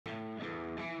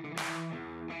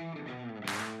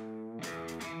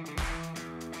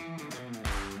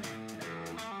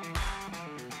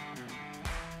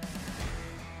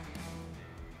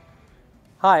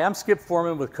Hi, I'm Skip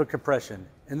Foreman with Cook Compression.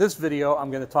 In this video, I'm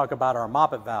going to talk about our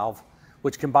Moppet valve,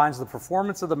 which combines the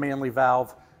performance of the Manley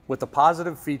valve with the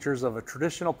positive features of a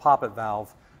traditional poppet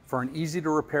valve for an easy to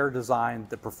repair design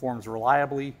that performs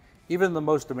reliably, even in the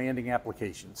most demanding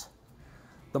applications.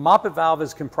 The Moppet valve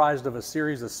is comprised of a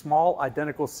series of small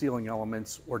identical sealing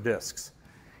elements or discs.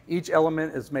 Each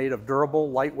element is made of durable,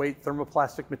 lightweight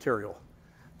thermoplastic material.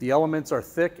 The elements are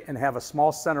thick and have a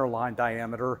small center line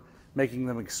diameter, making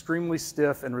them extremely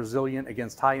stiff and resilient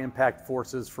against high impact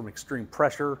forces from extreme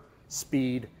pressure,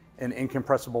 speed, and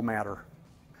incompressible matter.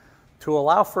 To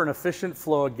allow for an efficient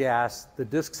flow of gas, the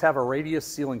discs have a radius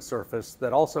sealing surface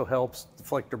that also helps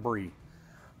deflect debris.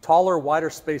 Taller, wider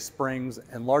space springs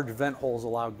and large vent holes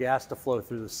allow gas to flow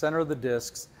through the center of the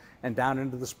discs and down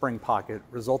into the spring pocket,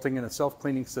 resulting in a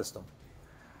self-cleaning system.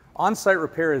 On-site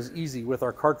repair is easy with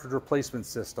our cartridge replacement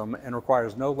system and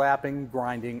requires no lapping,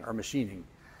 grinding, or machining.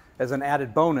 As an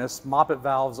added bonus, Moppet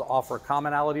valves offer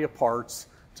commonality of parts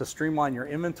to streamline your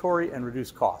inventory and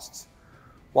reduce costs.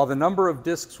 While the number of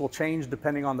discs will change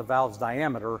depending on the valve's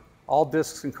diameter, all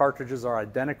discs and cartridges are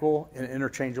identical and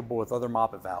interchangeable with other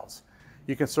Moppet valves.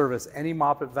 You can service any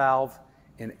Moppet valve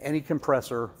in any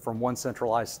compressor from one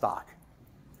centralized stock.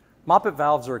 Moppet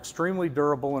valves are extremely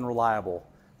durable and reliable.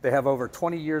 They have over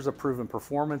 20 years of proven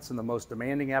performance in the most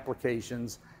demanding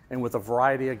applications and with a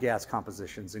variety of gas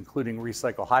compositions, including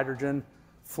recycled hydrogen,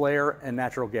 flare, and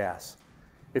natural gas.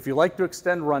 If you like to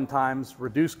extend run times,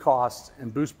 reduce costs,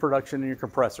 and boost production in your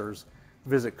compressors,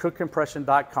 visit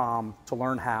cookcompression.com to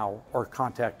learn how or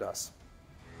contact us.